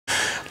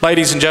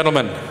Ladies and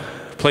gentlemen,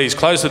 please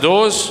close the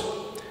doors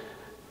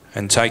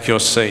and take your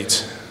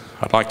seat.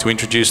 I'd like to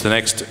introduce the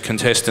next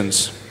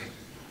contestants.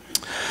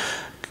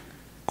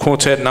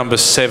 Quartet number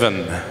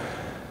 7.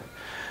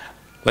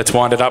 Let's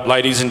wind it up,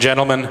 ladies and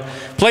gentlemen.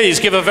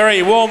 Please give a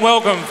very warm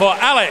welcome for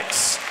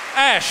Alex,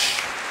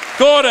 Ash,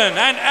 Gordon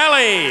and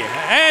Ali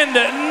and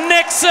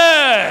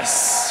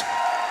Nexus.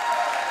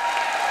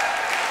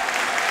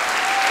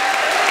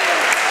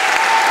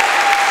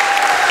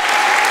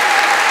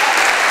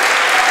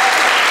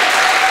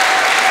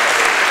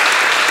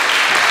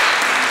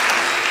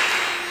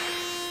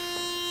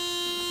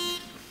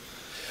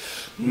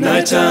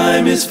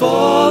 Nighttime is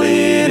falling,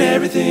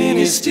 everything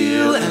is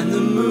still, and the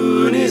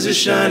moon is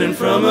a-shining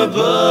from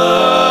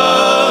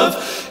above.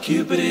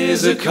 Cupid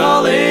is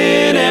a-calling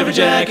every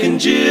Jack and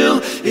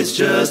Jill, it's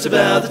just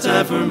about the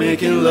time for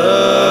making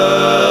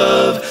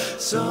love.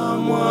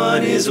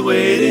 Someone is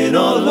waiting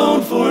all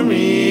alone for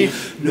me,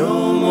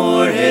 no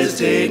more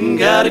hesitating,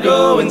 gotta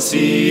go and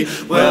see.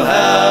 Well,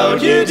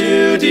 how'd you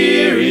do,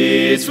 dear?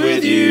 It's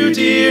with you,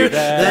 dear,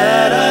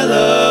 that I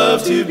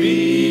love to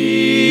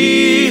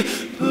be.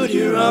 Put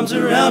your arms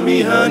around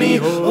me, honey,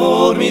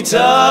 hold me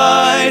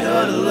tight,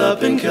 huddle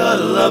up and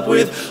cuddle up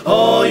with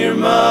all your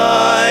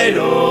might.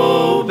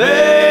 Oh,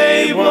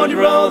 babe, won't you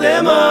roll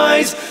them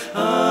eyes,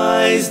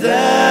 eyes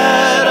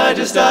that I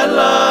just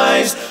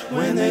idolize.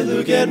 When they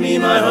look at me,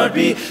 my heart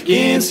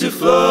begins to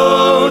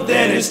float,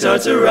 then it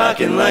starts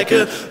a-rocking like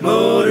a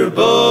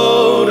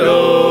motorboat.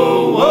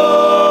 Oh,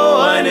 whoa,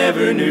 I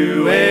never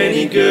knew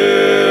any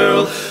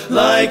girl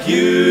like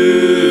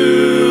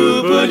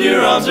you. Put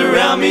your arms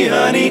around me,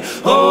 honey,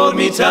 hold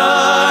me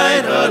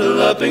tight, huddle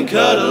up and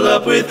cuddle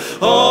up with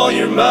all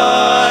your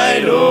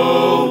might.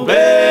 Oh,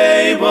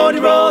 babe, won't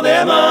you roll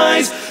them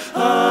eyes,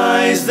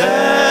 eyes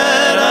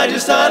that I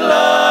just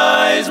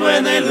idolize.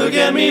 When they look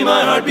at me,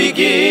 my heart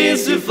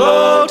begins to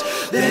float,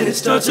 then it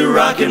starts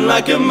a-rocking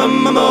like a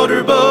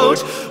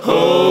motorboat.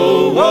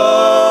 Oh,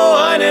 whoa,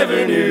 I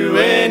never knew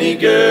any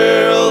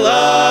girl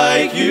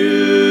like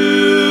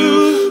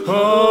you.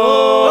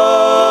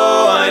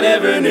 Oh, I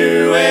never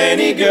knew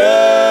any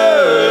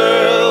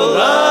girl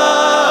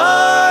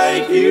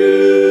like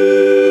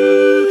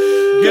you,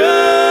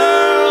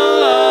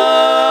 girl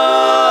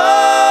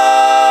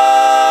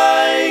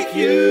like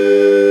you.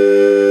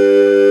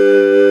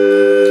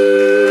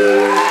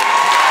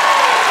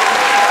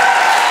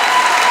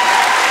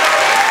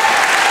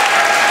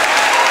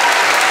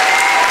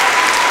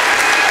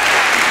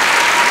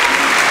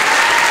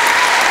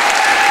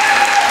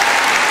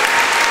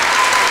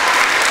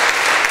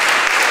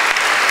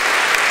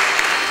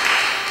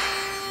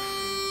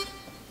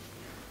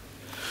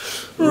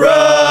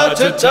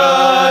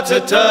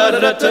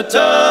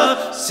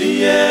 Ra-ta-ta-ta-ta-ta-ta-ta.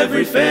 See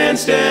every fan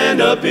stand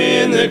up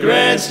in the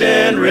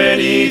grandstand,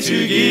 ready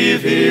to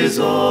give his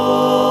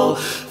all.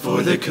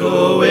 For the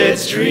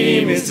co-ed's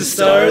dream is to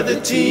start the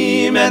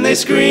team, and they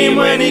scream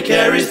when he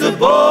carries the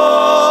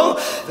ball.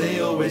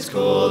 They always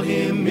call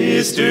him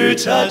Mr.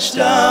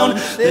 Touchdown,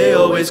 they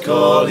always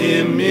call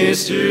him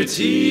Mr.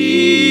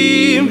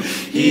 Team.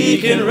 He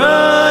can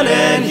run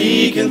and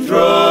he can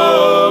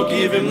throw,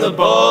 give him the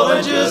ball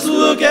and just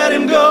look at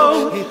him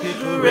go. Hip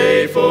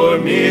hooray for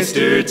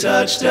Mr.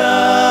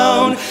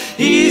 Touchdown,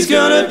 he's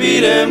gonna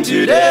beat him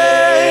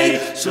today.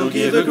 So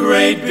give a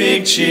great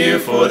big cheer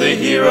for the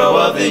hero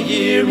of the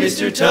year,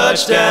 Mr.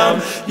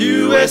 Touchdown,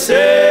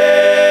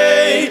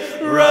 USA.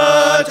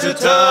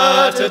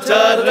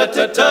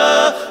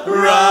 Ra-ta-ta-ta-ta-ta-ta-ta,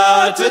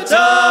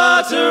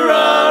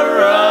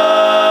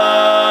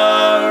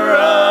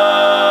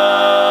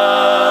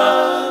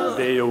 ra-ta-ta-ta-ra-ra-ra.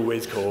 They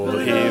always call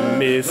him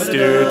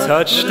Mr.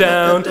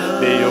 Touchdown,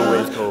 they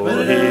always call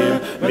him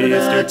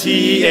Mr.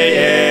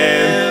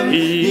 T-A-M.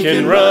 He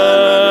can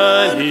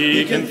run,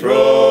 he can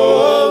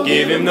throw,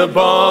 give him the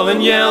ball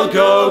and yell,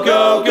 go,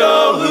 go,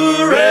 go,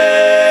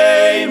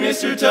 hooray,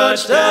 Mr.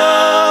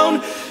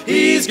 Touchdown,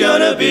 he's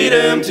gonna beat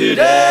him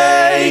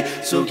today.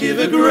 So give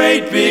a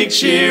great big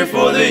cheer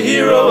for the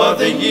hero of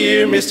the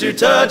year, Mr.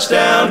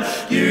 Touchdown,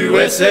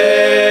 USA.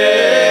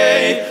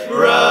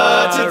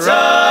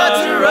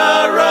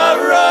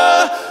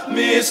 Ra-ta-ta-ta-ra-ra-ra,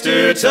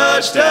 Mr.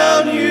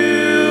 Touchdown,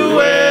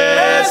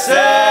 USA.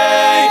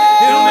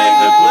 He'll make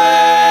the play.